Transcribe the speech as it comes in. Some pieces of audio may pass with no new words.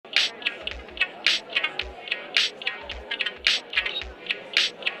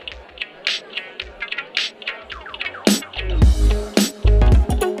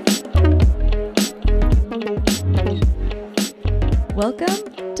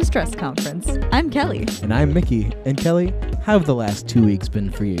to Stress Conference. I'm Kelly. And I'm Mickey. And Kelly, how have the last 2 weeks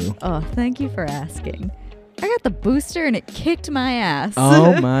been for you? Oh, thank you for asking. I got the booster and it kicked my ass.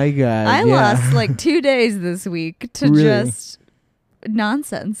 Oh my God. I lost like 2 days this week to Really? just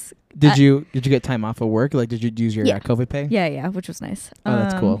nonsense. Did you get time off of work? Like, did you use your Yeah. COVID pay? Yeah, which was nice. Oh,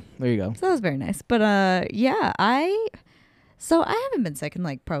 that's cool. There you go. So that was very nice. But yeah, I haven't been sick in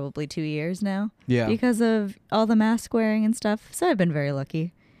like probably 2 years now. Yeah. Because of all the mask wearing and stuff. So I've been very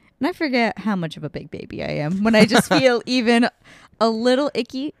lucky. And I forget how much of a big baby I am when I just feel even a little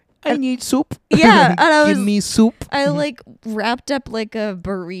icky. I need soup. Yeah, and Give me soup. I like wrapped up like a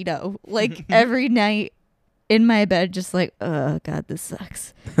burrito like every night in my bed, just like, oh God, this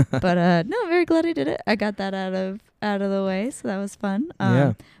sucks. But no, I'm very glad I did it. I got that out of the way, so that was fun.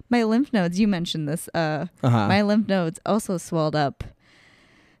 Yeah. My lymph nodes, you mentioned this. My lymph nodes also swelled up,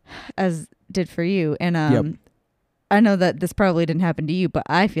 as did for you, and Yep. I know that this probably didn't happen to you, but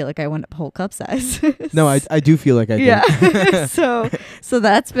I feel like I went up whole cup size. No, I do feel like I did. Yeah. so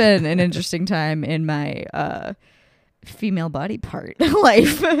that's been an interesting time in my female body part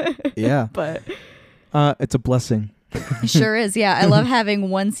life. Yeah. But It's a blessing. it sure is. Yeah. I love having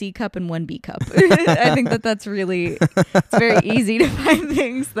one C cup and one B cup. I think that's really, it's very easy to find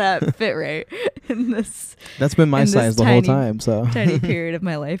things that fit right in this That's been my in this size the whole tiny- time. So tiny period of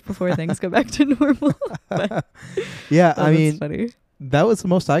my life before things go back to normal. But, yeah, oh, I that's mean, funny. that was the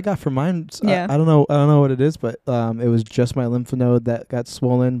most I got from mine. Yeah. I don't know what it is, but it was just my lymph node that got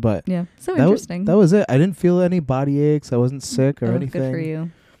swollen. But Yeah. So that interesting. that was it. I didn't feel any body aches. I wasn't sick or Oh, anything. Good for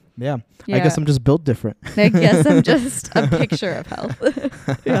you. Yeah. Yeah. I guess I'm just built different. I guess I'm just a picture of health.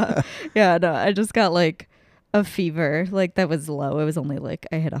 Yeah. No, I just got like a fever, like that was low. It was only like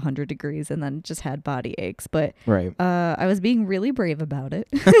I hit 100 degrees and then just had body aches. But Right. I was being really brave about it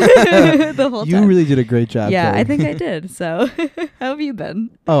the whole You time. really did a great job. Yeah, Kelly. I think I did. So how have you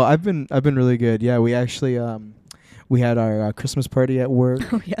been? Oh, I've been really good. Yeah, we actually we had our Christmas party at work.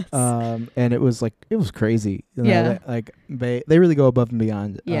 Oh yes. And it was crazy. You know, Yeah. like they really go above and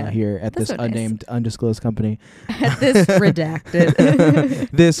beyond Yeah. here at That's this so nice. unnamed, undisclosed company. At this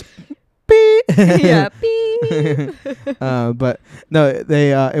redacted. This. beep. Yeah. Beep. But no,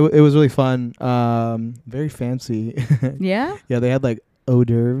 they it was really fun. Very fancy. Yeah. Yeah, they had like hors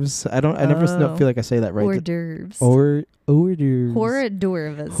d'oeuvres. I never Oh. feel like I say that right. Hors d'oeuvres. Hors d'oeuvres. Hors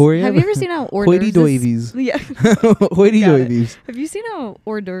d'oeuvres. Hors- Have you ever seen how hors d'oeuvres is? Hoity-doivies. Yeah. Hoity-doivies. Have you seen how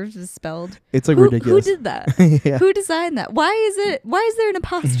hors d'oeuvres is spelled? It's like Who ridiculous. did that? Yeah. Who designed that? Why is there an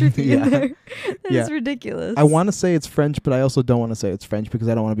apostrophe Yeah. in there? That Yeah. is ridiculous. I want to say it's French, but I also don't want to say it's French because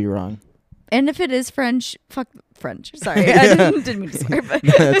I don't want to be wrong. And if it is French, fuck French. Sorry, I didn't mean to swear, but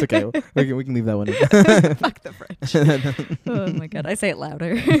No, that's okay. We can leave that one in. fuck the French. Oh my God, I say it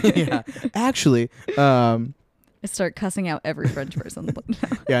louder. Yeah. Actually, I start cussing out every French person.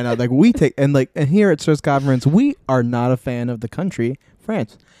 yeah, no, like we take and here at Stress Conference, we are not a fan of the country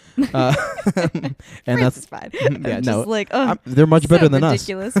France. And France that's is fine. yeah, I'm just no, like, oh, they're much better so than us.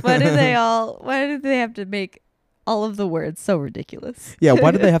 ridiculous. Why do they have to make all of the words so ridiculous? Yeah,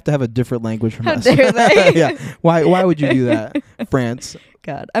 why do they have to have a different language from How us? dare they? Yeah, why would you do that, France?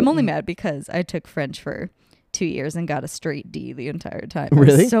 God, I'm only mad because I took French for 2 years and got a straight D the entire time.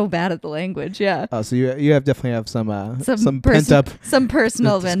 Really? I was so bad at the language. Yeah. Oh, so you have definitely have some pent up. Some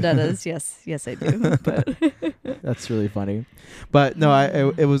personal vendettas. Yes, I do. But That's really funny, but no,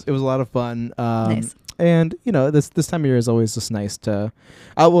 it was a lot of fun. Nice. And this time of year is always just nice to.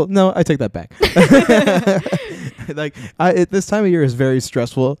 Well, no, I take that back. This time of year is very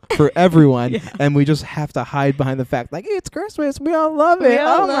stressful for everyone, Yeah. and we just have to hide behind the fact like it's Christmas. We all love it. We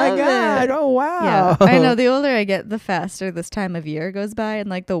all Oh my love God! it. Oh wow! yeah, I know. The older I get, the faster this time of year goes by, and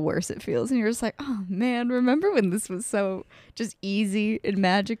like the worse it feels. And you're just like, oh man, remember when this was so just easy and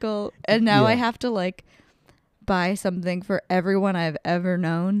magical? And now I Yeah. have to like buy something for everyone I've ever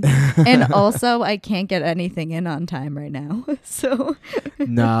known, and also I can't get anything in on time right now. So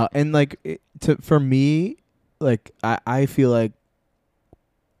No, and for me, I feel like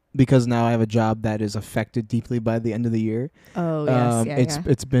because now I have a job that is affected deeply by the end of the year. oh yes, yeah.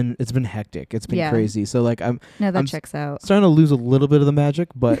 It's been hectic. It's been Yeah. crazy. So I'm No, that I'm checks out. starting to lose a little bit of the magic,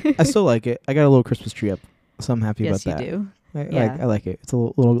 but I still like it. I got a little Christmas tree up, so I'm happy Yes, you about that. do. I Yeah. like it. It's a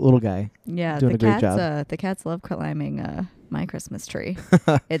little guy. Yeah, Doing the a great cats. job. The cats love climbing my Christmas tree.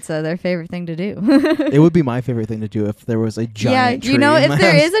 It's their favorite thing to do. It would be my favorite thing to do if there was a giant tree. you know, in if my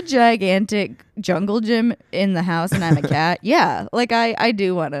there house. is a gigantic jungle gym in the house and I'm a cat, yeah, like I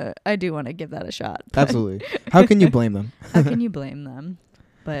do wanna give that a shot. But Absolutely. How can you blame them? how can you blame them?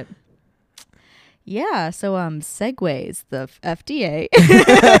 But Yeah, so Segways, the FDA.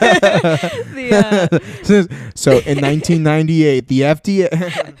 So in 1998, the FDA.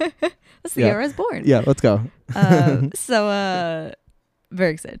 That's the year I was born. Yeah, let's go.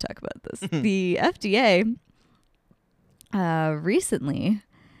 Very excited to talk about this. The FDA recently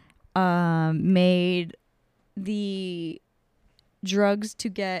made the drugs to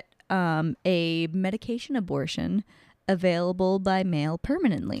get a medication abortion available by mail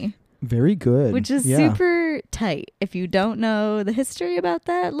permanently. Very good. Which is super tight. If you don't know the history about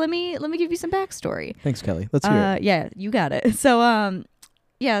that, let me give you some backstory. Thanks, Kelly. Let's hear it. Yeah, you got it. So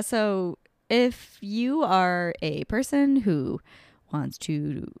so if you are a person who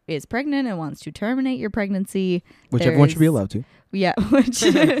is pregnant and wants to terminate your pregnancy, which everyone should be allowed to. Yeah,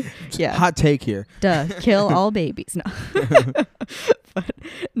 yeah. Hot take here. Duh, kill all babies. No. But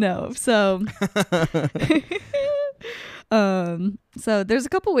no. So so there's a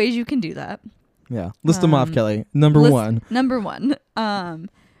couple ways you can do that. Yeah. List them off, Kelly. Number one.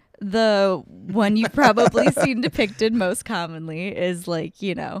 The one you've probably seen depicted most commonly is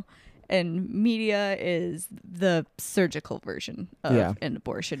and media is the surgical version of an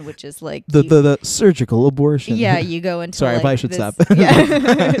abortion, which is the surgical abortion. Yeah, you go into Sorry, I should stop.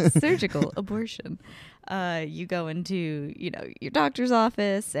 Yeah, surgical abortion. You go into your doctor's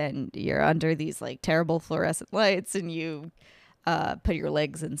office and you're under these terrible fluorescent lights, and you put your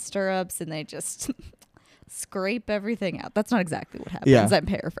legs in stirrups, and they just scrape everything out. That's not exactly what happens. Yeah. I'm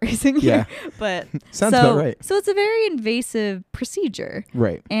paraphrasing here. But sounds about right. So it's a very invasive procedure.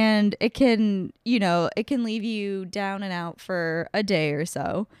 Right. And it can leave you down and out for a day or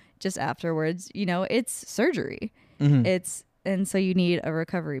so just afterwards. It's surgery. Mm-hmm. And so you need a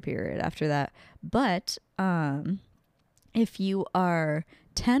recovery period after that. But if you are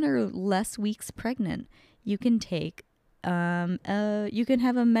 10 or less weeks pregnant, you can take you can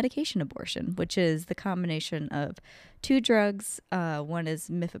have a medication abortion, which is the combination of two drugs. One is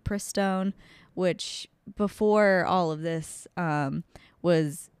mifepristone, which before all of this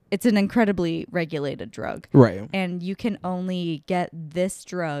it's an incredibly regulated drug. Right. And you can only get this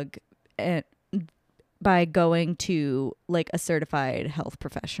drug by going to a certified health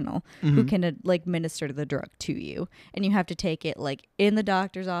professional who can administer the drug to you. And you have to take it in the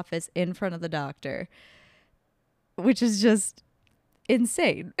doctor's office in front of the doctor, which is just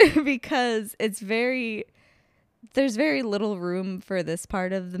insane because there's very little room for this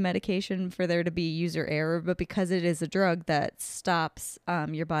part of the medication for there to be user error, but because it is a drug that stops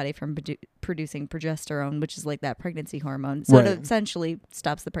your body from producing progesterone, which is that pregnancy hormone. So it essentially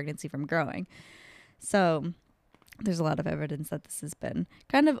stops the pregnancy from growing. So there's a lot of evidence that this has been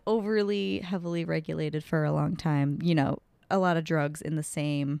kind of overly heavily regulated for a long time. A lot of drugs in the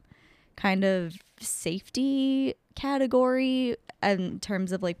same kind of safety category in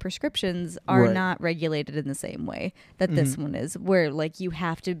terms of prescriptions are not regulated in the same way that this one is, where you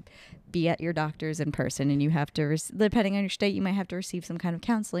have to be at your doctor's in person, and you have to depending on your state, you might have to receive some kind of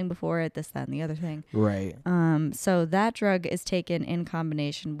counseling before it, this, that, and the other thing. Right. So that drug is taken in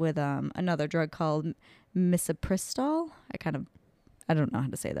combination with another drug called misoprostol. I don't know how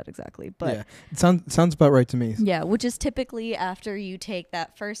to say that exactly, but yeah, it sounds about right to me. Yeah, which is typically after you take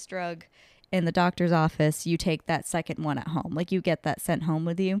that first drug in the doctor's office, you take that second one at home. You get that sent home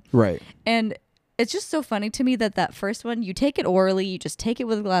with you. Right. And it's just so funny to me that first one, you take it orally, you just take it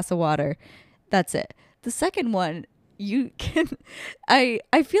with a glass of water. That's it. The second one, you can I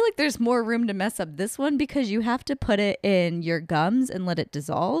feel like there's more room to mess up this one because you have to put it in your gums and let it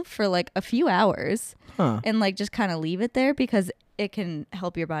dissolve for a few hours. And just kind of leave it there because it can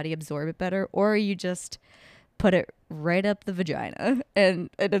help your body absorb it better, or you just put it right up the vagina and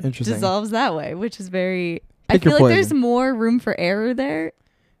it dissolves that way, which is very I feel like there's more room for error there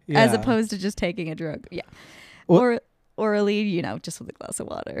as opposed to just taking a drug. Yeah. Or orally, just with a glass of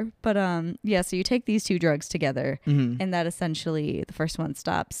water. But so you take these two drugs together, and that essentially the first one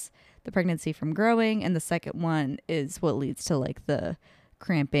stops the pregnancy from growing, and the second one is what leads to the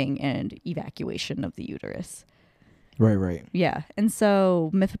cramping and evacuation of the uterus. Right. Yeah. And so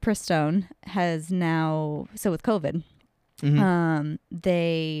mifepristone has now, so with COVID,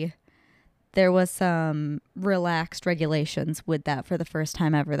 there was some relaxed regulations with that for the first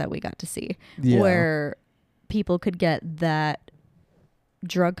time ever that we got to see, where people could get that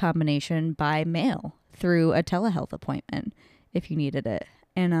drug combination by mail through a telehealth appointment if you needed it.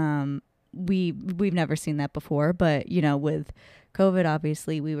 And we've never seen that before, but with COVID,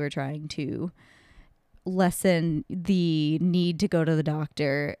 obviously we were trying to lessen the need to go to the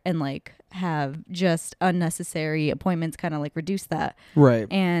doctor and have just unnecessary appointments, kind of reduce that. Right.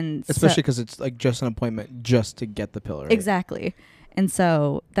 And especially because it's just an appointment just to get the pill, right? Exactly. And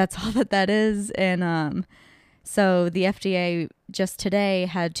so that's all that is. And so the FDA just today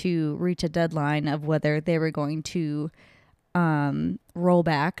had to reach a deadline of whether they were going to roll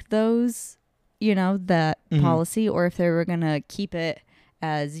back those, that policy, or if they were going to keep it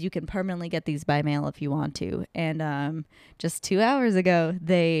as you can permanently get these by mail if you want to. And just 2 hours ago,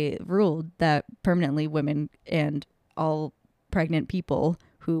 they ruled that permanently women and all pregnant people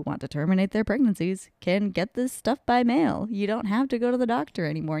who want to terminate their pregnancies can get this stuff by mail. You don't have to go to the doctor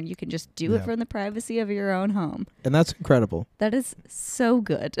anymore, and you can just do it from the privacy of your own home. And that's incredible. That is so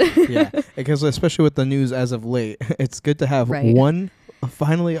good. Yeah, because especially with the news as of late, it's good to have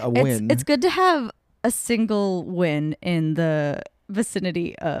finally a win. It's good to have a single win in the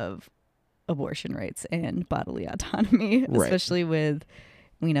vicinity of abortion rights and bodily autonomy, especially with,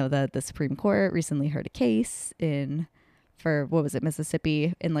 we know that the Supreme Court recently heard a case for what was it,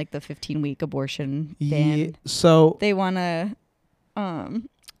 Mississippi, in like the 15-week abortion ban. Yeah, so they want to,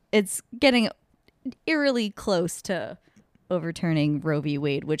 it's getting eerily close to overturning Roe v.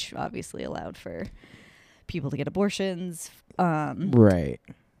 Wade, which obviously allowed for people to get abortions. Right.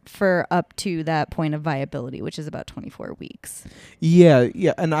 For up to that point of viability, which is about 24 weeks. Yeah,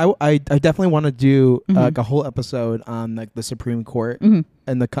 and I definitely want to do like a whole episode on like the Supreme Court and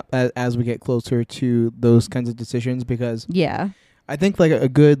as we get closer to those kinds of decisions, because I think like a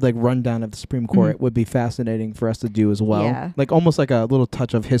good like rundown of the Supreme Court would be fascinating for us to do as well. Yeah. Like almost like a little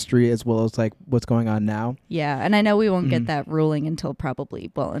touch of history as well as like what's going on now. Yeah, and I know we won't get that ruling until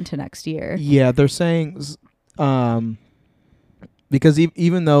probably into next year. Yeah, they're saying because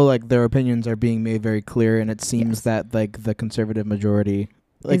even though like their opinions are being made very clear, and it seems that like the conservative majority,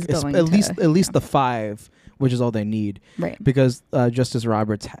 like at least the 5, which is all they need, right? Because Justice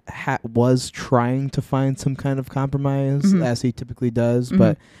Roberts was trying to find some kind of compromise, as he typically does,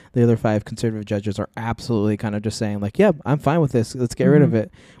 but the other 5 conservative judges are absolutely kind of just saying like, "Yeah, I'm fine with this. Let's get rid of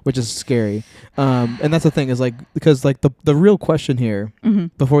it," which is scary. And that's the thing, is like, because like the real question here,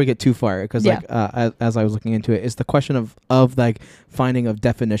 before we get too far, because like as I was looking into it, is the question of like finding a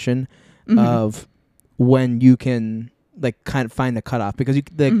definition of when you can like kind of find a cutoff, because you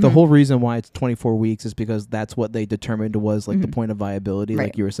the whole reason why it's 24 weeks is because that's what they determined was like the point of viability,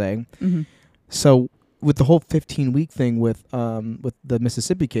 like you were saying. So with the whole 15-week thing with the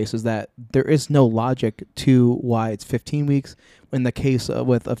Mississippi case, is that there is no logic to why it's 15 weeks. In the case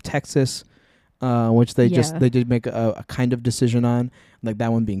of Texas, which they did make a kind of decision on, like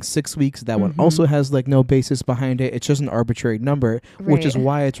that one being 6 weeks. That one also has like no basis behind it. It's just an arbitrary number, which is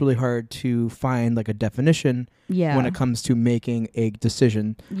why it's really hard to find like a definition when it comes to making a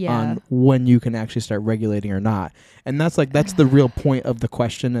decision on when you can actually start regulating or not. And that's the real point of the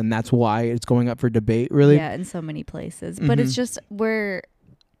question, and that's why it's going up for debate, really. Yeah, in so many places. But it's just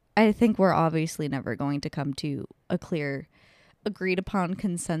I think we're obviously never going to come to a clear agreed upon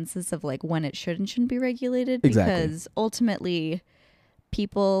consensus of like when it should and shouldn't be regulated, because ultimately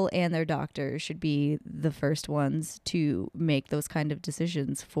people and their doctors should be the first ones to make those kind of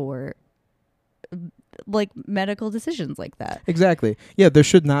decisions for like medical decisions like that. Exactly. Yeah, there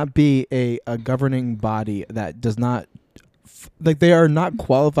should not be a governing body that does not like, they are not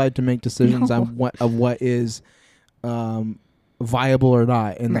qualified to make decisions on what is viable or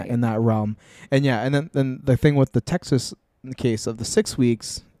not in that realm. And and then the thing with the Texas case of the 6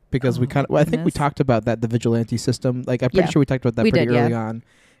 weeks, because we kind of, I think we talked about that, the vigilante system. Like, I'm pretty sure we talked about that pretty early on.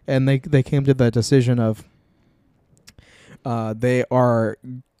 And they came to the decision of they're not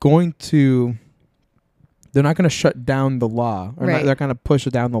going to shut down the law, or they're going to push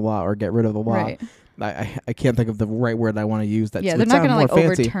it down the law or get rid of the law. Right. I can't think of the right word I want to use. They're not going to like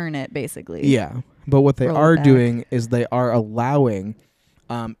overturn it, basically. Yeah, but what they are doing is they are allowing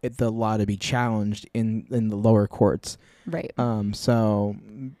the law to be challenged in the lower courts. Right. So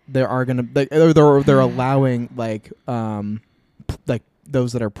there are gonna they're allowing like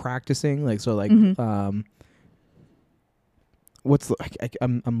those that are practicing, like, so like I'm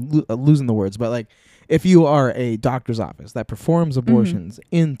losing the words, but like, if you are a doctor's office that performs abortions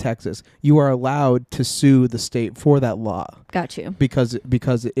in Texas, you are allowed to sue the state for that law. Got you. Because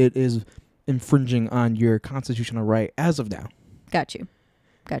it is infringing on your constitutional right as of now. Got you.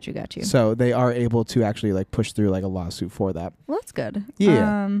 So they are able to actually like push through like a lawsuit for that. Well, that's good.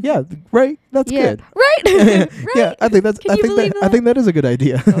 Yeah. Right. That's good. Right. Yeah, I think that is a good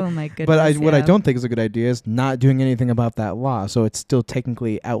idea. Oh my goodness. But what I don't think is a good idea is not doing anything about that law. So it's still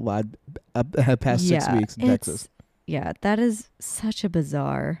technically outlawed past 6 weeks in Texas. Yeah, that is such a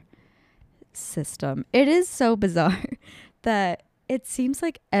bizarre system. It is so bizarre that it seems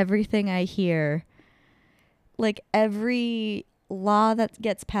like everything I hear, like every law that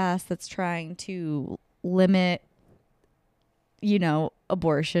gets passed that's trying to limit you know,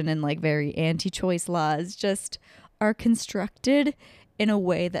 abortion and like very anti-choice laws just are constructed in a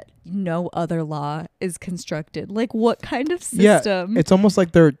way that no other law is constructed. Like, what kind of system? Yeah, it's almost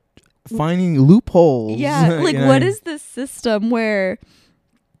like they're finding loopholes. Yeah, like you know? what is this system where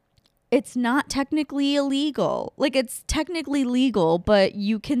it's not technically illegal? Like, it's technically legal, but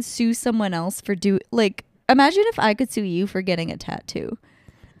you can sue someone else for like, imagine if I could sue you for getting a tattoo.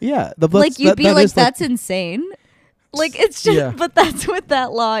 Yeah, like you'd be like, that's insane. Like, it's just, Yeah. but that's what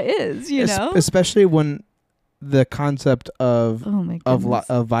that law is, you know? Especially when the concept of Oh my goodness.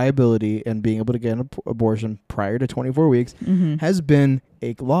 of viability and being able to get an abortion prior to 24 weeks has been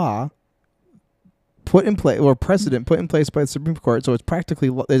a law put in place, or precedent put in place by the Supreme Court. So it's practically,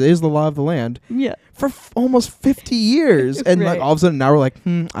 it is the law of the land. Yeah. For almost 50 years. And like Right. all of a sudden now we're like,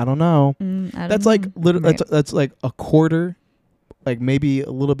 I don't know. That's like Right. that's like a quarter, like maybe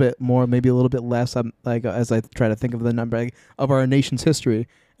a little bit more, maybe a little bit less. I'm like, as I try to think of the number like, of our nation's history,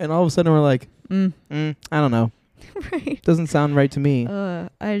 and all of a sudden we're like, I don't know. Right. Doesn't sound right to me.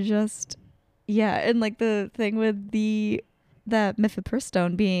 Yeah, and like the thing with that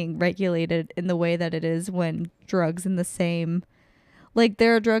mifepristone being regulated in the way that it is, when drugs in the same, like,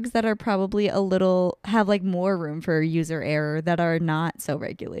 there are drugs that are probably have like more room for user error that are not so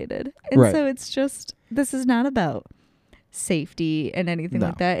regulated. And Right. so it's just, this is not about safety and anything No.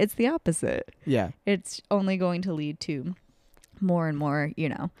 like that. It's the opposite. Yeah, It's only going to lead to more and more, you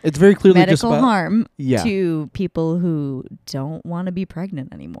know, it's very clearly just medical about harm yeah, to people who don't want to be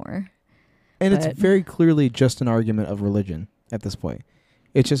pregnant anymore. and it's but- very clearly just an argument of religion at this point.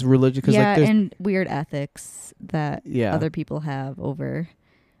 It's just religion because Yeah, like there's, and weird ethics that yeah, other people have over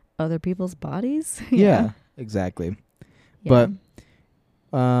other people's bodies. yeah, exactly. Yeah. But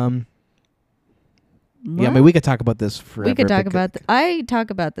yeah, I Well, mean we could talk about this forever. we could talk because- about I talk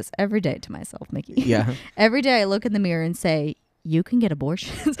about this every day to myself, Mickey. yeah, Every day I look in the mirror and say, you can get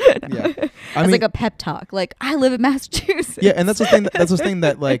abortions. yeah. I It's mean, like a pep talk. Like, I live in Massachusetts. yeah, and that's the thing. That's the thing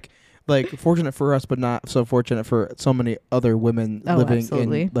that like fortunate for us, but not so fortunate for so many other women Oh, living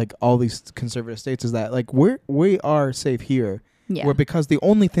absolutely. in like all these conservative states is that like we are safe here, Yeah. where because the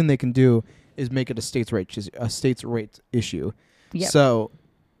only thing they can do is make it a states' rights issue. Yep. So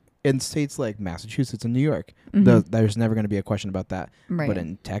in states like Massachusetts and New York, Mhm. there's never going to be a question about that. Right. But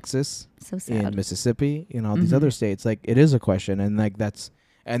in Texas, So in sad. Mississippi, in all these Mhm. other states, like it is a question, and like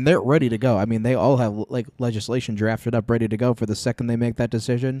and they're ready to go. I mean, they all have like legislation drafted up, ready to go for the second they make that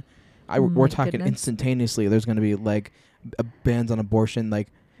decision. Oh We're my talking goodness. instantaneously. There's going to be like bans on abortion, like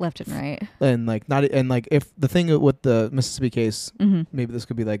Left and right. and like not and like if the thing with the Mississippi case, Mm-hmm. maybe this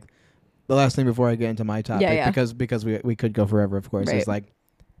could be like the last thing before I get into my topic, yeah. because we could go forever, of course. Right. Is like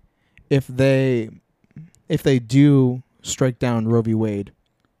if they do strike down Roe v. Wade,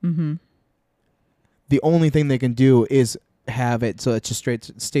 Mm-hmm. the only thing they can do is have it so it's a straight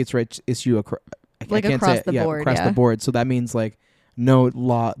states' rights issue Like across the board, across yeah. the board. So that means like no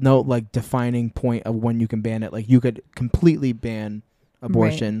law, no like defining point of when you can ban it. Like you could completely ban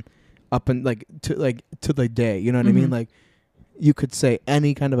abortion up and like to the day. You know what I mean? Mhm. Like you could say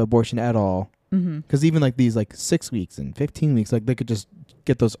any kind of abortion at all. Mm-hmm. Because even like these like 6 weeks and 15 weeks, like they could just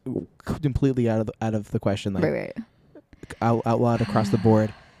get those completely out of the question, like Right. outlawed across the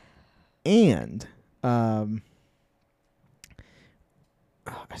board. And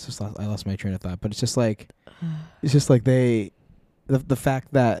I lost my train of thought, but it's just like the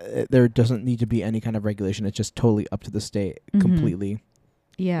fact that there doesn't need to be any kind of regulation. It's just totally up to the state Mhm. completely.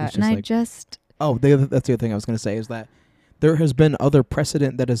 Yeah, It's and just I like- just That's the other thing I was going to say is that there has been other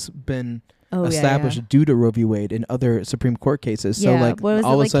precedent that has been established due to Roe v. Wade in other Supreme Court cases. Yeah, So like what was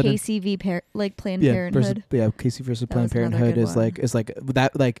all it, of like a sudden, KCV like Planned versus, Parenthood? Casey versus That Planned was another Parenthood good is one. like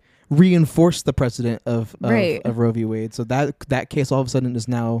that like reinforced the precedent of Right. Roe v. Wade. So that case all of a sudden is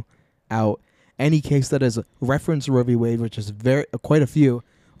now out. Any case that has referenced Roe v. Wade, which is quite a few,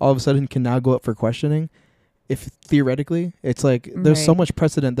 all of a sudden can now go up for questioning. If theoretically, it's like there's so Right. much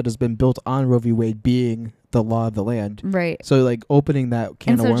precedent that has been built on Roe v. Wade being the law of the land. Right. So like opening that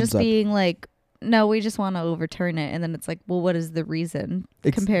can And of so worms just up. being like, no, we just want to overturn it. And then it's like, well, what is the reason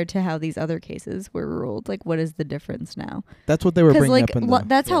compared to how these other cases were ruled? Like, what is the difference now? That's what they were Because bringing like up in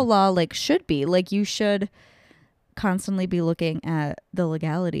that's how law like should be. Like, you should constantly be looking at the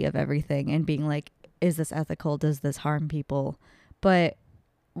legality of everything and being like, is this ethical? Does this harm people? But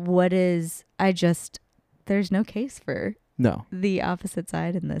there's no case for No. the opposite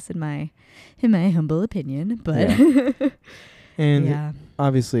side in this, in my humble opinion. But And yeah.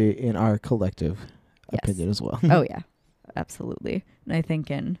 obviously in our collective Yes. opinion as well. Oh yeah, absolutely. And I think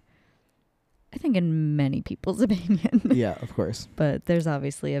in I think in many people's opinion. Yeah, of course. But there's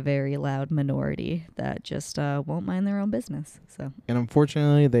obviously a very loud minority that just won't mind their own business. So. And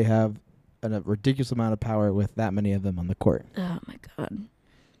unfortunately, they have a ridiculous amount of power with that many of them on the court. Oh my God,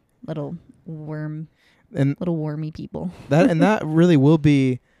 little wormy people. That really will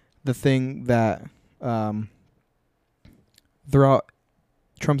be the thing that throughout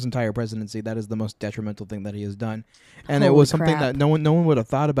Trump's entire presidency, that is the most detrimental thing that he has done. And Holy it was something crap. that no one would have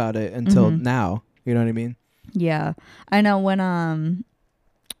thought about it until now. You know what I mean? Yeah, I know when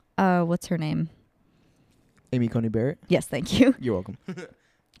what's her name? Amy Coney Barrett. Yes, thank you. You're welcome.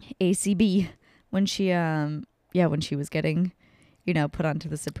 ACB, when she when she was getting, put onto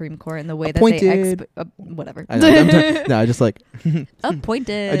the Supreme Court, and the way Appointed. that they whatever. I know, no, I just like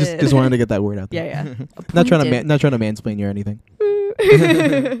Appointed. I just wanted to get that word out there. Yeah. Not trying to mansplain you or anything.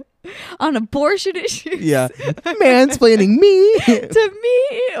 On abortion issues. Yeah. Mansplaining me. To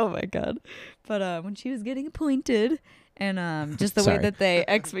me. Oh my God. But when she was getting appointed, and just the way that they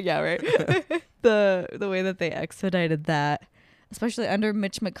the way that they expedited that, especially under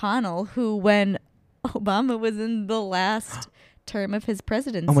Mitch McConnell, who when Obama was in the last term of his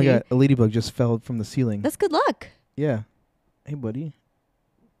presidency. Oh my God, a ladybug just fell from the ceiling. That's good luck. Yeah. Hey buddy.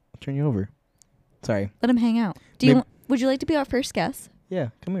 I'll turn you over. Sorry. Let him hang out. Would you like to be our first guest? Yeah,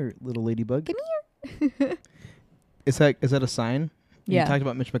 come here, little ladybug. Come here. Is that a sign? Yeah. You talked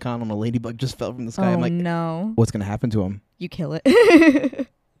about Mitch McConnell and a ladybug just fell from the sky. Oh, I'm like, no. what's gonna happen to him? You kill it.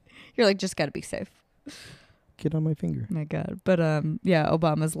 You're like, just gotta be safe. Get on my finger. My God. But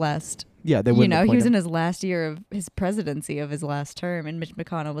Obama's last. Yeah, they wouldn't. He was in his last year of his presidency of his last term, and Mitch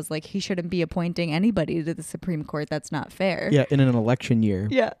McConnell was like, he shouldn't be appointing anybody to the Supreme Court. That's not fair. Yeah, in an election year.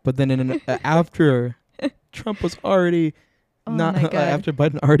 Yeah. But then after Trump was already after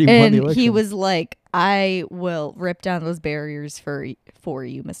Biden already won the election. And he was like, I will rip down those barriers for you,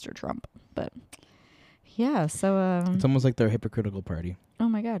 Mr. Trump. But yeah, so it's almost like they're a hypocritical party. Oh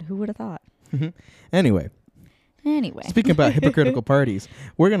my God, who would have thought? Anyway, speaking about hypocritical parties,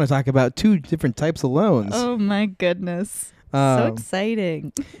 we're going to talk about two different types of loans. Oh my goodness. So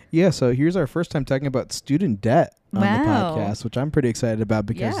exciting. Yeah, so here's our first time talking about student debt on the podcast, which I'm pretty excited about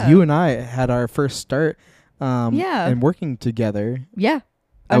because you and I had our first start and working together. Yeah.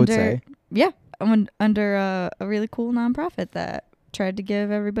 I would say. Yeah. Under a really cool nonprofit that tried to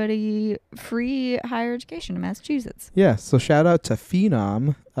give everybody free higher education in Massachusetts. Yeah. So shout out to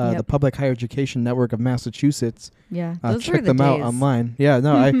Phenom, the Public Higher Education Network of Massachusetts. Yeah. Check them out online. Yeah.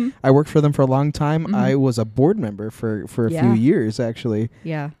 No, I worked for them for a long time. I was a board member for a few years, actually.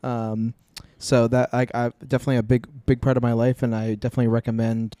 Yeah. So that I definitely a big part of my life, and I definitely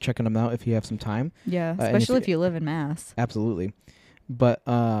recommend checking them out if you have some time. Yeah, especially if you live in Mass. Absolutely. But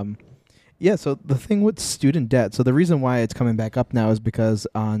yeah, so the thing with student debt, so the reason why it's coming back up now is because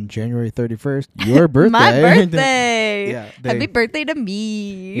on January 31st, your birthday. My birthday. Yeah. Happy birthday to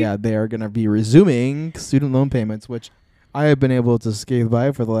me. Yeah, they are going to be resuming student loan payments, which I have been able to scale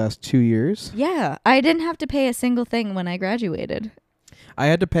by for the last 2 years. Yeah, I didn't have to pay a single thing when I graduated. I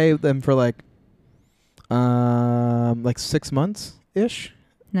had to pay them for like 6 months ish.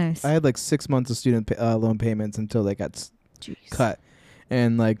 Nice. I had like 6 months of student loan payments until they got cut,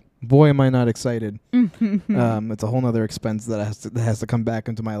 and like, boy, am I not excited. It's a whole nother expense that has to come back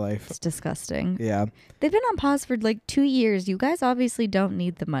into my life. It's disgusting. Yeah. They've been on pause for like 2 years. You guys obviously don't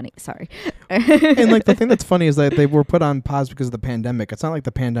need the money. Sorry. And like the thing that's funny is that they were put on pause because of the pandemic. It's not like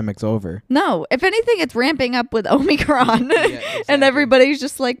the pandemic's over. No. If anything, it's ramping up with Omicron. Yeah, exactly. And everybody's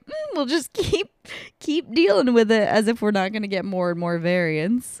just like, we'll just keep dealing with it as if we're not going to get more and more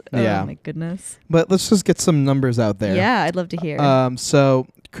variants. Yeah. Oh my goodness. But let's just get some numbers out there. Yeah, I'd love to hear. So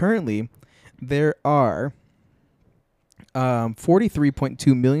currently, there are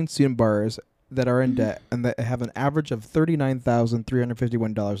 43.2 million student borrowers that are in debt and that have an average of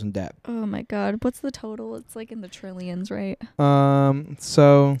 $39,351 in debt. Oh my God. What's the total? It's like in the trillions, right?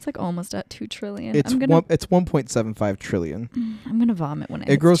 So it's like almost at 2 trillion. It's 1.75 trillion. I'm going to vomit when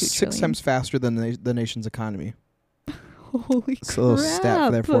it grows 6 times faster than the nation's economy. Holy crap. So a little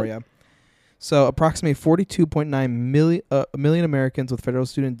stat there for you. So approximately 42.9 million Americans with federal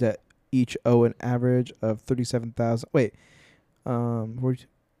student debt each owe an average of 37,000. Wait, 42.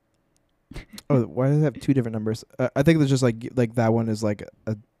 Oh, why does it have two different numbers? I think there's just like that one is like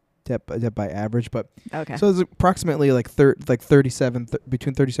a debt by average, but okay. So it's approximately like between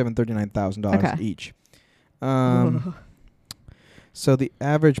 $37,000 and $39,000 each. So the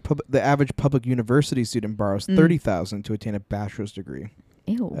average public university student borrows $30,000 to attain a bachelor's degree.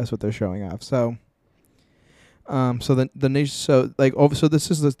 Ew. That's what they're showing off. So, So the nation, so like over, so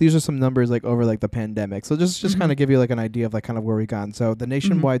these are some numbers like over like the pandemic. So just kind of give you like an idea of like kind of where we've gone. So the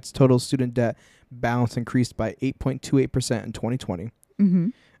nationwide total student debt balance increased by 8.28% in 2020.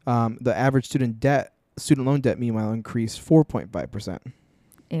 The average student loan debt, meanwhile, increased 4.5%.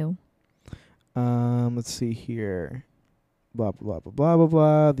 Ew. Let's see here. Blah blah blah blah blah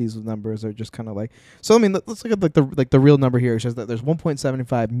blah. These numbers are just kind of like. So I mean, let's look at the real number here. It says that there's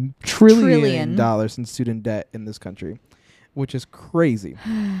 1.75 trillion dollars in student debt in this country, which is crazy.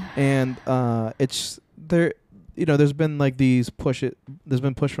 And it's there. You know, there's been like there's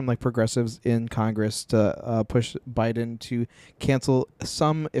been push from like progressives in Congress to push Biden to cancel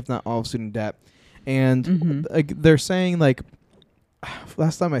some, if not all, of student debt. And like they're saying like,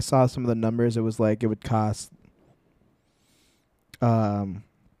 last time I saw some of the numbers, it was like it would cost.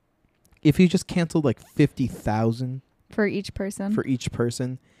 If you just canceled like 50,000 for each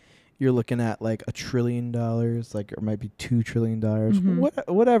person, you're looking at like $1 trillion, like, or it might be $2 trillion,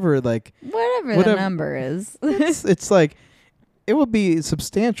 whatever the number is. it's like it would be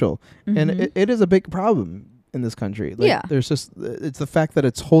substantial, and it is a big problem in this country. Like, there's just it's the fact that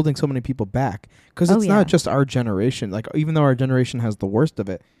it's holding so many people back, because it's not just our generation. Like, even though our generation has the worst of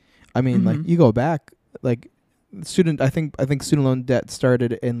it, I mean, like you go back, like. I think student loan debt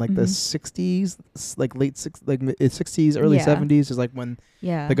started in like the 60s, like late 60s, early 70s is like when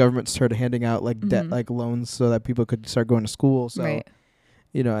the government started handing out like debt like loans so that people could start going to school. So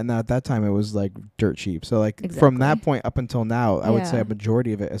you know, and at that time it was like dirt cheap. So like from that point up until now, I would say a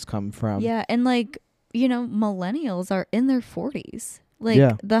majority of it has come from and like, you know, millennials are in their 40s. Like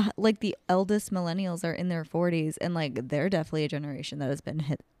the eldest millennials are in their 40s, and like they're definitely a generation that has been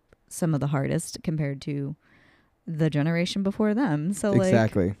hit some of the hardest compared to the generation before them. So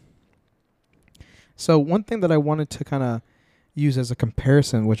exactly. So one thing that I wanted to kind of use as a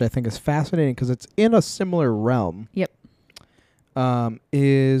comparison, which I think is fascinating because it's in a similar realm. Yep.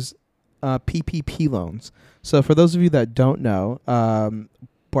 Is PPP loans. So for those of you that don't know,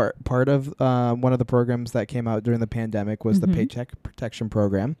 part of one of the programs that came out during the pandemic was the Paycheck Protection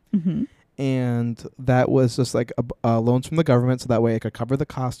Program. And that was just like loans from the government, so that way it could cover the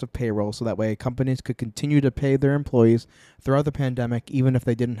cost of payroll, so that way companies could continue to pay their employees throughout the pandemic, even if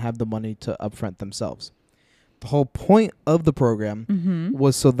they didn't have the money to upfront themselves. The whole point of the program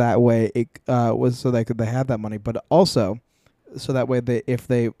was so that way it was so they had that money, but also so that way if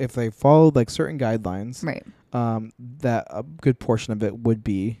they followed like certain guidelines, that a good portion of it would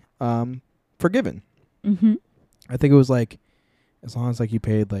be forgiven. I think it was like, as long as like you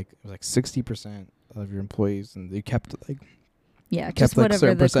paid like, it was like 60% of your employees, and you kept like just like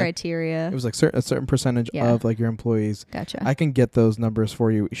whatever the criteria. It was like a certain percentage of like your employees. Gotcha. I can get those numbers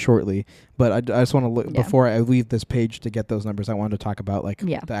for you shortly, but I just want to look before I leave this page to get those numbers. I wanted to talk about like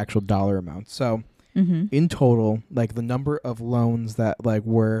the actual dollar amount. So in total, like the number of loans that like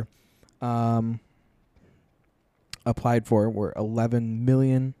were applied for were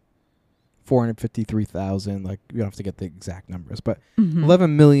 11,453,000. Like, you don't have to get the exact numbers, but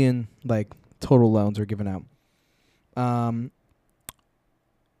 11 million like total loans were given out.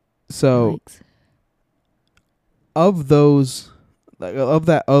 So of those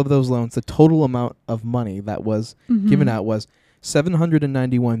loans, the total amount of money that was given out was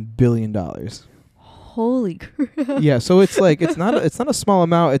 $791 billion. Holy crap. Yeah, so it's like it's not a small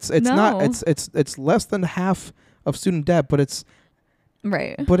amount. It's less than half of student debt, but it's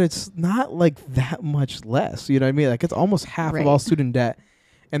but it's not like that much less. You know what I mean? Like, it's almost half of all student debt.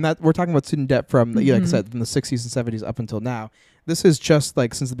 And that we're talking about student debt from, like I said, from the 60s and 70s up until now. This is just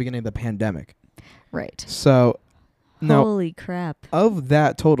like since the beginning of the pandemic. Right. So, now, holy crap. Of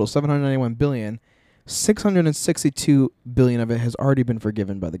that total, $791 billion, $662 billion of it has already been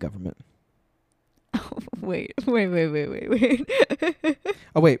forgiven by the government. Oh, wait. Oh,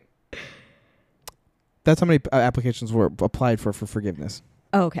 wait. That's how many applications were applied for forgiveness.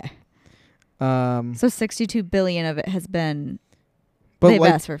 Oh, okay. So 62 billion of it has been. But they've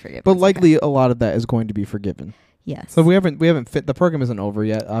asked for forgiveness. But likely a lot of that is going to be forgiven. Yes. So we haven't fit. The program isn't over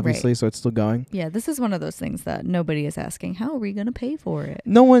yet, obviously, so it's still going. Yeah, this is one of those things that nobody is asking. How are we going to pay for it?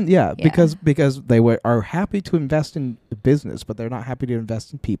 No one. Yeah. Because they are happy to invest in business, but they're not happy to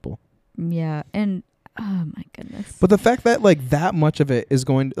invest in people. Yeah, and oh my goodness. But the fact that like that much of it is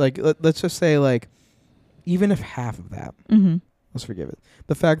going, like, let's just say like, even if half of that, let's forgive it.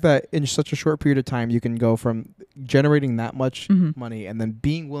 The fact that in such a short period of time you can go from generating that much money and then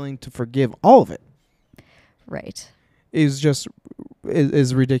being willing to forgive all of it, right, is just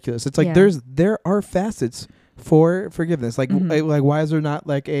is ridiculous. It's like there are facets for forgiveness. Like like why is there not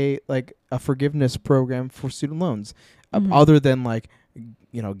like a forgiveness program for student loans other than like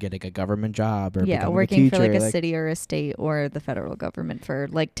getting a government job or Yeah, becoming working a for teacher. like a city or a state or the federal government for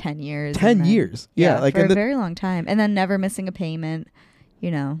like 10 years. 10 and then- years. Yeah, like for and a very long time. And then never missing a payment,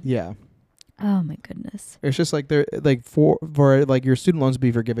 yeah. Oh my goodness. It's just like they're like for like your student loans to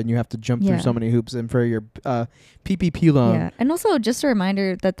be forgiven, you have to jump through so many hoops, and for your PPP loan. Yeah. And also just a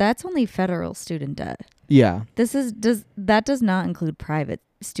reminder that that's only federal student debt. Yeah. That does not include private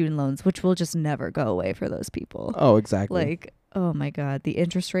student loans, which will just never go away for those people. Oh, exactly. Like, oh my God, the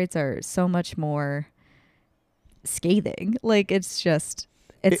interest rates are so much more scathing. Like it is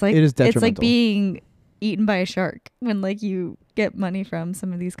detrimental. It's like being eaten by a shark when like you get money from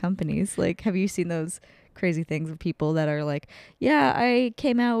some of these companies. Like, have you seen those crazy things of people that are like, yeah, I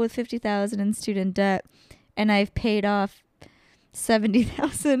came out with 50,000 in student debt and I've paid off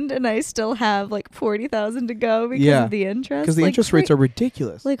 70,000 and I still have like 40,000 to go because of the interest. Because the interest rates are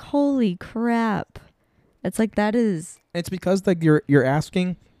ridiculous. Like, holy crap. It's like that is. It's because like you're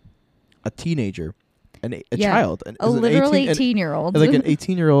asking a teenager, a child, a literal 18-year-old, like an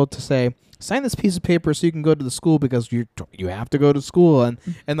 18-year-old to say, sign this piece of paper so you can go to the school because you have to go to school, and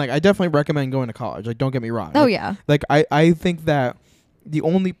like I definitely recommend going to college. Like, don't get me wrong. Oh like, yeah. Like I think that the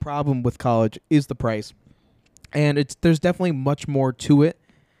only problem with college is the price, and there's definitely much more to it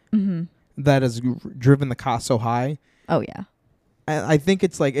that has driven the cost so high. Oh yeah. And I think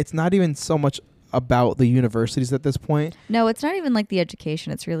it's not even so much about the universities at this point. No, it's not even like the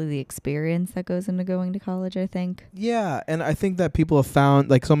education. It's really the experience that goes into going to college, I think. Yeah, and I think that people have found,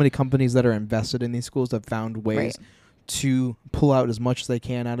 like so many companies that are invested in these schools have found ways to pull out as much as they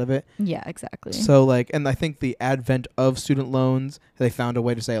can out of it. Yeah, exactly. So and I think the advent of student loans, they found a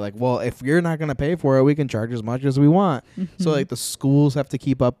way to say like, well, if you're not going to pay for it, we can charge as much as we want. So like the schools have to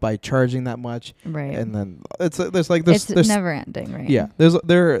keep up by charging that much. Right. And then it's never ending, right? Yeah.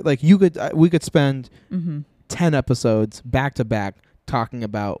 We could spend 10 episodes back to back talking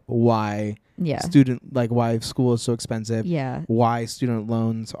about why why school is so expensive. Yeah. Why student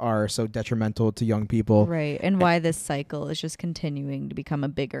loans are so detrimental to young people. Right. And why this cycle is just continuing to become a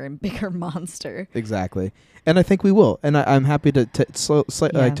bigger and bigger monster. Exactly. And I think we will. And I'm happy to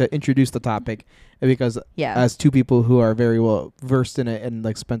introduce the topic because as two people who are very well versed in it and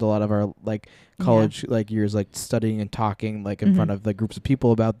like spent a lot of our like college like years like studying and talking like in front of like groups of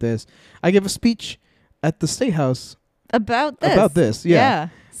people about this, I give a speech at the State House about this. Yeah.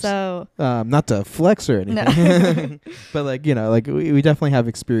 So not to flex or anything, but like we definitely have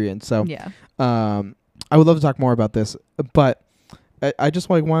experience. So I would love to talk more about this, but I just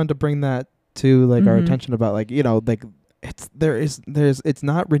wanted to bring that to like our attention about like it's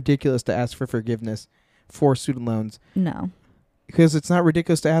not ridiculous to ask for forgiveness for student loans. No. Because it's not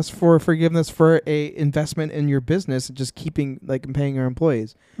ridiculous to ask for forgiveness for a investment in your business and just keeping like and paying your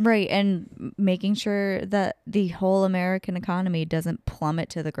employees. Right. And making sure that the whole American economy doesn't plummet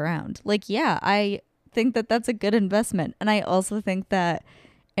to the ground. Like, yeah, I think that that's a good investment. And I also think that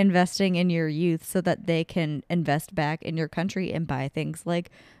investing in your youth so that they can invest back in your country and buy things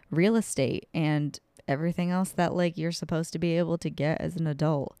like real estate and everything else that like you're supposed to be able to get as an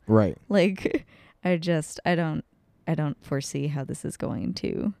adult. Right. Like, I don't foresee how this is going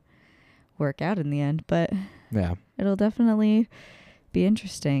to work out in the end, but it'll definitely be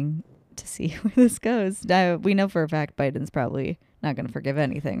interesting to see where this goes. Now, we know for a fact Biden's probably not going to forgive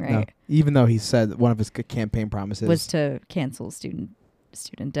anything, right? No. Even though he said one of his campaign promises was to cancel student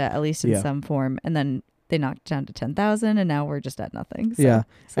debt, at least in some form, and then they knocked down to 10,000, and now we're just at nothing. So,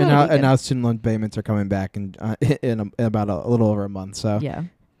 and now student loan payments are coming back in about a little over a month. So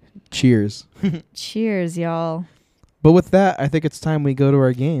cheers, cheers, y'all. But with that, I think it's time we go to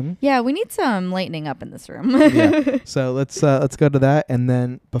our game. Yeah, we need some lightening up in this room. So let's go to that, and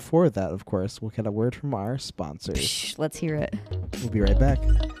then before that, of course, we'll get a word from our sponsors. Let's hear it. We'll be right back.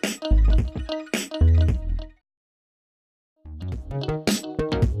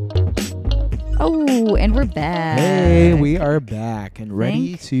 Oh, and we're back. Hey, we are back and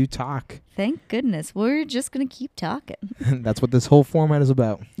ready to talk. Thank goodness. We're just going to keep talking. That's what this whole format is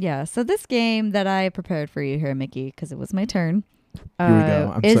about. Yeah. So this game that I prepared for you here, Mickey, because it was my turn. Here we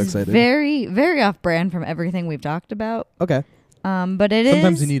go. I'm so excited. Very, very off brand from everything we've talked about. Okay. But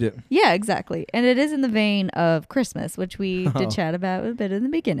sometimes you need it. Yeah, exactly. And it is in the vein of Christmas, which we did chat about a bit in the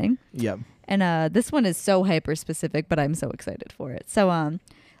beginning. Yep. And this one is so hyper specific, but I'm so excited for it. So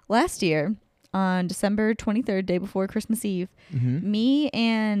last year, on December 23rd, day before Christmas Eve, me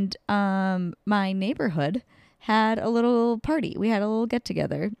and my neighborhood had a little party. We had a little get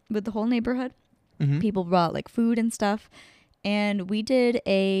together with the whole neighborhood. People brought like food and stuff, and we did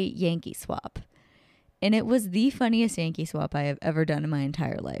a Yankee swap. And it was the funniest Yankee swap I have ever done in my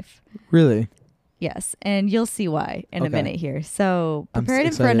entire life. Really? Yes, and you'll see why in a Okay. minute here. So I'm prepared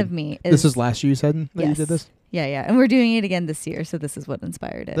in front excited. of me This is last year you said that you Yes. did this? Yeah, and we're doing it again this year, so this is what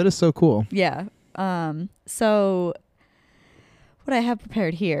inspired it. That is so cool. Yeah. So what I have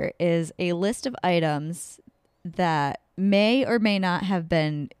prepared here is a list of items that may or may not have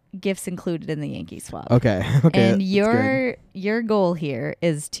been gifts included in the Yankee swap. Okay. Okay. And that's your goal here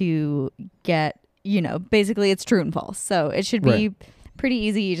is to get, basically it's true and false. So it should be pretty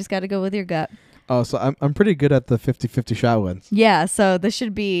easy. You just got to go with your gut. Oh, so I'm pretty good at the 50-50 shot ones. Yeah, so this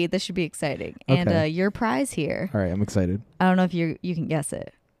should be exciting. And Okay. your prize here, All right, I'm excited. I don't know if you can guess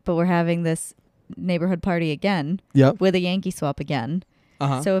it, but we're having this neighborhood party again Yep. with a Yankee swap again.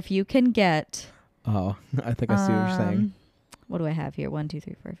 Uh-huh. So if you can get Oh, I think I see what you're saying. what do I have here? 1, 2,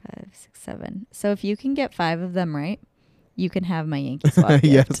 3, 4, 5, 6, 7. So if you can get 5 of them right, you can have my Yankee swap gift.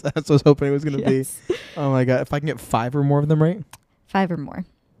 Yes, that's what I was hoping it was going to Yes. be. Oh my God. If I can get 5 or more of them right. 5 or more.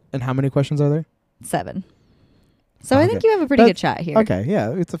 And how many questions are there? 7. So I think Okay. you have a pretty good shot here. Okay,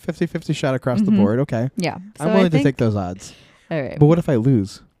 yeah. It's a 50-50 shot across the Mhm. board. Okay. Yeah. So I'm willing to take those odds. All right. But what if I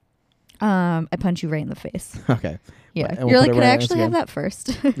lose? I punch you right in the face. Okay. Yeah. And we'll You're put like, it could right I on actually have Instagram." that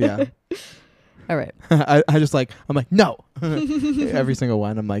first? Yeah. All right. I'm like, no. Every single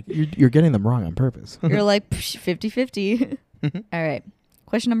one. I'm like, you're getting them wrong on purpose. You're like 50-50. All right.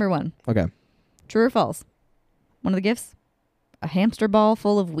 Question number 1. Okay. True or false? One of the gifts? A hamster ball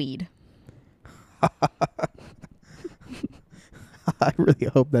full of weed. I really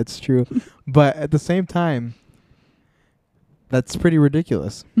hope that's true. But at the same time, that's pretty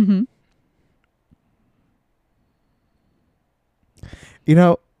ridiculous. Mm-hmm.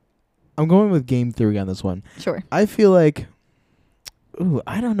 I'm going with game theory on this one. Sure. I feel like,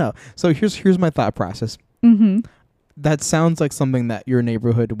 I don't know. So here's my thought process. Mm-hmm. That sounds like something that your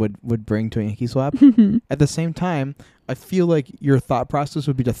neighborhood would bring to a Yankee swap. At the same time, I feel like your thought process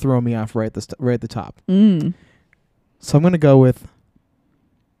would be to throw me off right at the top. Mm. So I'm going to go with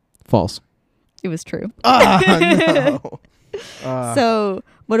false. It was true. No. So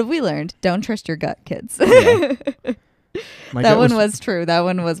what have we learned? Don't trust your gut, kids. Yeah. My That gut one was true. That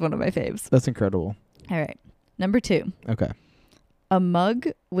one was one of my faves. That's incredible. All right. Number 2. Okay. A mug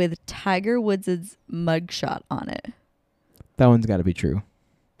with Tiger Woods' mugshot on it. That one's got to be true.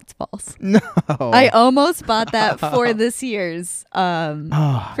 It's false. No. I almost bought that for this year's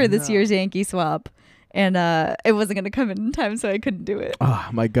year's Yankee swap. And it wasn't going to come in time, so I couldn't do it.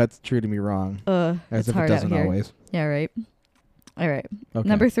 My gut's treating me wrong. As As if it hard out doesn't here. always. Yeah, right. All right. Okay.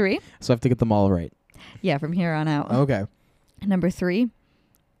 Number 3. So I have to get them all right. Yeah, from here on out. Okay. Number 3.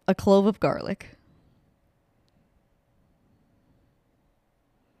 A clove of garlic.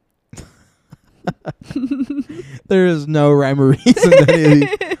 There is no rhyme or reason to any of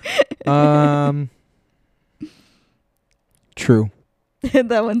these. True.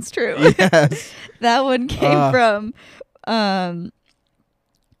 That one's true. Yes. That one came from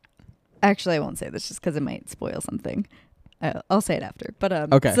actually I won't say this just because it might spoil something. I'll say it after. But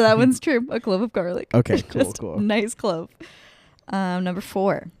Okay. so that one's true. A clove of garlic. Okay, cool, Just cool. Nice clove. Number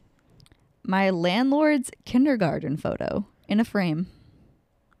 4. My landlord's kindergarten photo in a frame.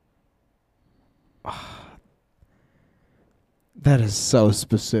 That is so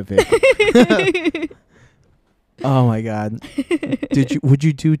specific. Oh my God. Would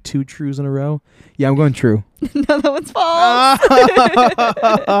you do 2 trues in a row? Yeah, I'm going true. No, that one's false.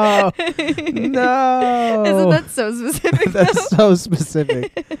 No. Isn't that so specific? That's so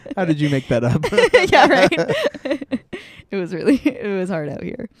specific. How did you make that up? Yeah, right. It was hard out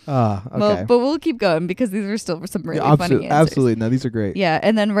here. Okay. Well, but we'll keep going because these are still some really funny answers. Absolutely. No, these are great. Yeah,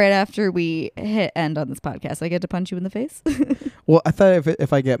 and then right after we hit end on this podcast, I get to punch you in the face. Well, I thought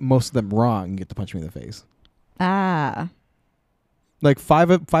if I get most of them wrong, you get to punch me in the face. Ah. Like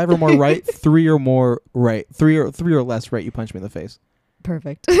five or more right, 3 or more right, three or less right, you punch me in the face.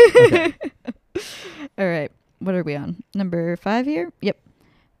 Perfect. Okay. All right. What are we on? Number 5 here? Yep.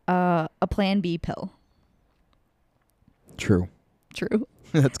 A Plan B pill. True. True.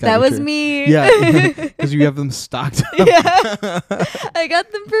 That That was true. me. Yeah, because you have them stocked up. Yeah. I got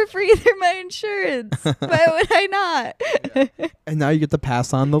them for free through my insurance. Why would I not? And now you get to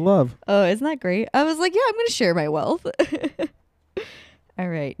pass on the love. Oh, isn't that great? I was like, yeah, I'm going to share my wealth. All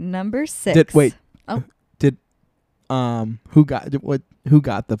right. Number 6. Who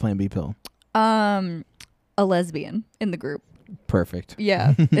got the Plan B pill? A lesbian in the group. Perfect.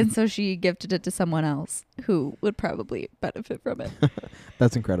 Yeah. And so she gifted it to someone else who would probably benefit from it.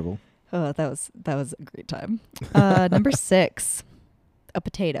 That's incredible. Oh, that was a great time. Number 6. A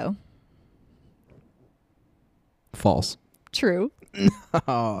potato. False. True.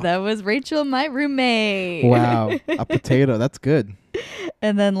 Oh. That was Rachel, my roommate. Wow. A potato. That's good.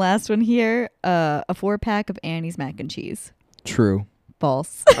 And then last one here, a 4-pack of Annie's mac and cheese. True.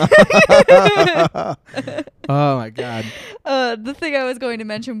 False. Oh my God. The thing I was going to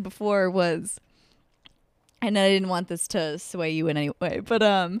mention before was, and I didn't want this to sway you in any way, but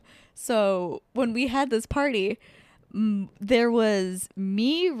so when we had this party, there was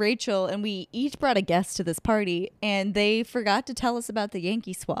me, Rachel, and we each brought a guest to this party, and they forgot to tell us about the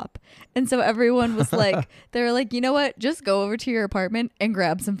Yankee swap. And so everyone was like, they were like, you know what? Just go over to your apartment and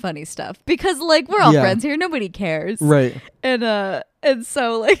grab some funny stuff, because like we're all friends here, nobody cares, Right? And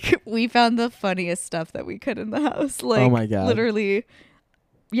so like we found the funniest stuff that we could in the house. Like, oh my God, literally.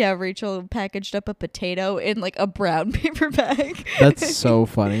 Yeah, Rachel packaged up a potato in like a brown paper bag. That's so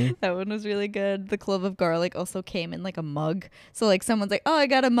funny. That one was really good. The clove of garlic also came in like a mug. So like someone's like, oh, I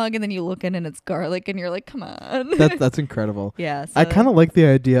got a mug. And then you look in and it's garlic and you're like, come on. That's incredible. Yeah. So I kind of like the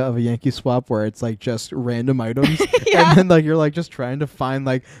idea of a Yankee swap where it's like just random items. Yeah. And then like you're like just trying to find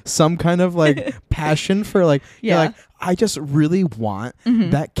like some kind of like passion for like, you're like, I just really want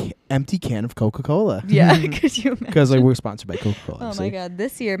that empty can of Coca-Cola. Yeah. Could you imagine? Because like we're sponsored by Coca-Cola. Oh my God.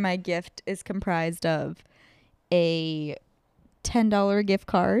 This year my gift is comprised of a $10 gift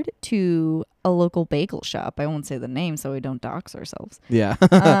card to a local bagel shop. I won't say the name so we don't dox ourselves. Yeah.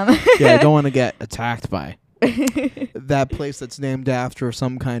 Yeah, I don't want to get attacked by that place that's named after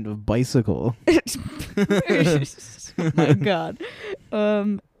some kind of bicycle. Oh my God.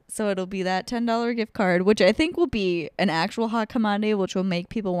 So it'll be that $10 gift card, which I think will be an actual hot commodity, which will make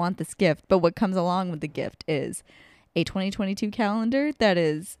people want this gift. But what comes along with the gift is a 2022 calendar that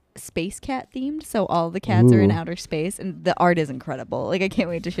is Space Cat themed. So all the cats are in outer space, and the art is incredible. Like, I can't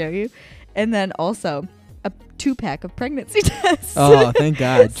wait to show you. And then also a 2-pack of pregnancy tests. Oh, thank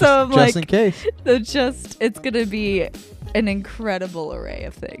God. So just in case. It's going to be an incredible array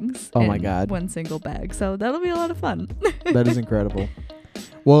of things. Oh my in God. one single bag. So that'll be a lot of fun. That is incredible.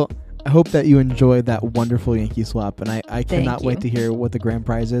 Well, I hope that you enjoyed that wonderful Yankee swap, and I cannot wait to hear what the grand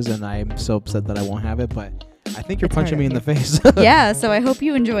prize is, and I'm so upset that I won't have it, but I think you're punching me in the face. Yeah, so I hope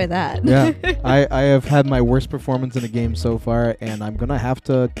you enjoy that. Yeah, I have had my worst performance in a game so far, and I'm going to have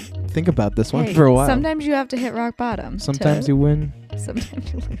to think about this one for a while. Sometimes you have to hit rock bottom. Sometimes you win.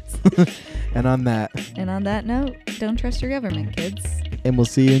 Sometimes you lose. And on that note, don't trust your government, kids. And we'll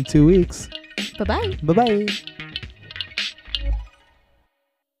see you in 2 weeks. Bye-bye. Bye-bye.